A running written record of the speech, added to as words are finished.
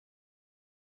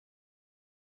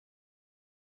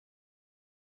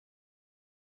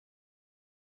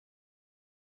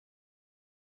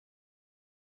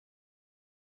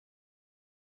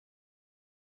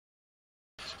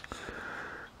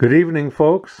Good evening,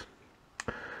 folks.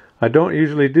 I don't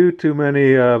usually do too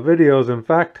many videos. In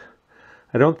fact,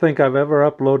 I don't think I've ever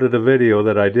uploaded a video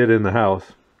that I did in the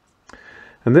house.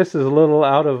 And this is a little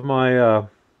out of my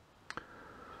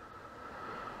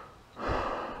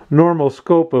normal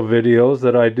scope of videos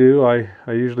that I do. I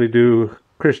usually do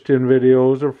Christian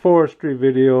videos or forestry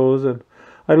videos, and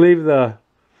I leave the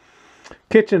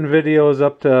kitchen videos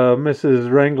up to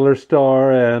Mrs. Wrangler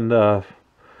Star and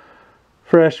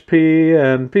Fresh Pea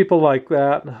and people like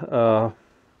that.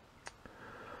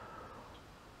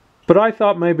 But I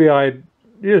thought maybe I'd,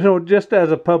 just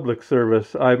as a public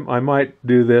service, I might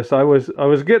do this. I was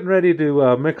getting ready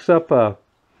to mix up a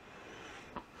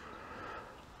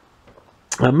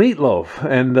meatloaf,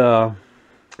 and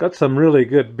got some really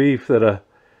good beef that a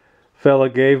fella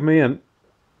gave me, and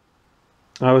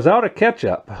I was out of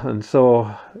ketchup, and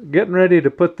so getting ready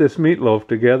to put this meatloaf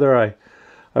together,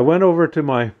 I went over to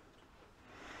my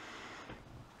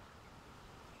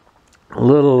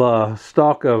little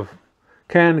stock of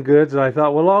canned goods, and I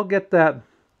thought, well, I'll get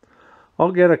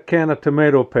a can of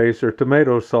tomato paste or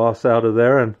tomato sauce out of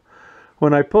there. And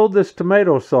when I pulled this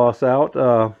tomato sauce out,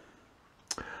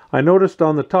 I noticed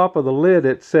on the top of the lid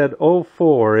it said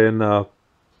 04 in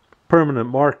permanent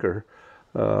marker,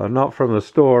 not from the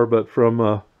store, but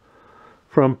from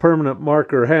permanent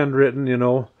marker, handwritten,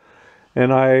 And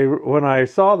when I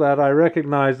saw that, I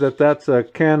recognized that that's a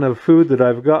can of food that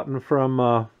I've gotten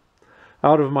from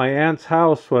out of my aunt's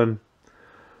house when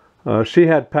she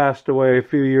had passed away a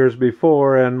few years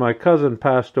before, and my cousin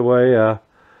passed away,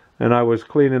 and I was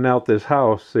cleaning out this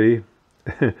house, see?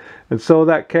 And so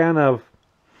that can of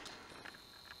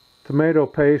tomato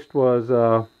paste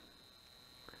was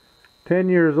 10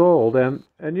 years old, and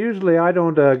usually I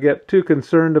don't get too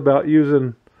concerned about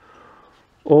using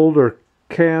older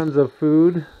cans of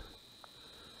food.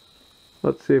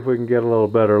 Let's see if we can get a little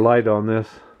better light on this.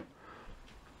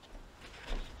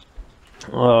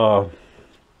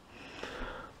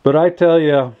 But I tell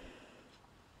you,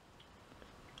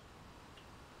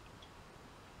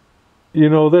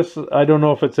 this, I don't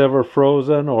know if it's ever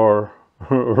frozen or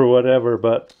whatever,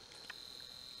 but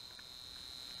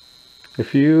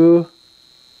if you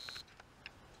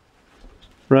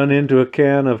run into a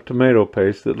can of tomato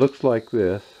paste that looks like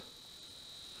this,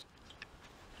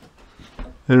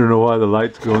 I don't know why the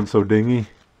light's going so dingy.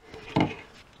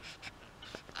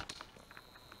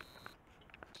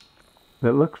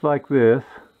 That looks like this.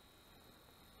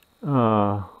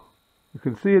 You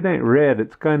can see it ain't red.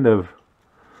 It's kind of,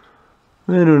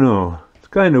 I don't know, it's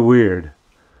kind of weird.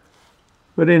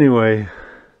 But anyway,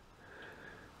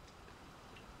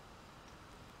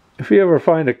 if you ever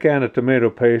find a can of tomato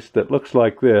paste that looks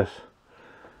like this,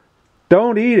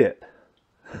 don't eat it.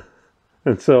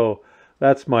 And so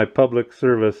that's my public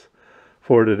service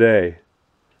for today.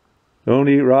 Don't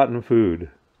eat rotten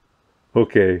food.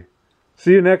 Okay.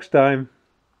 See you next time.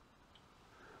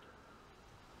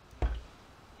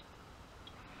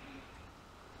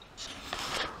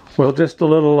 Well, just a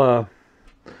little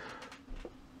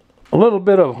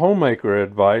bit of homemaker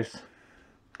advice.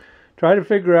 Try to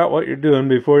figure out what you're doing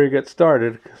before you get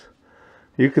started.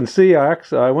 You can see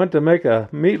I went to make a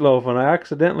meatloaf and I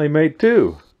accidentally made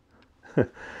two.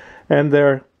 And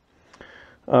they're,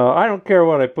 I don't care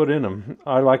what I put in them.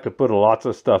 I like to put lots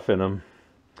of stuff in them.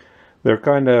 They're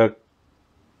kind of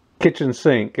kitchen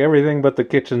sink, everything but the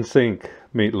kitchen sink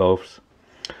meatloafs.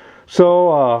 So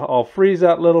I'll freeze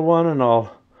that little one, and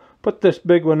I'll put this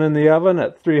big one in the oven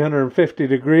at 350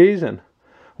 degrees, and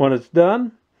when it's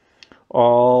done,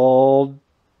 I'll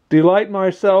delight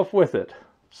myself with it.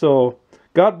 So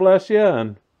God bless you,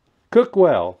 and cook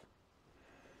well.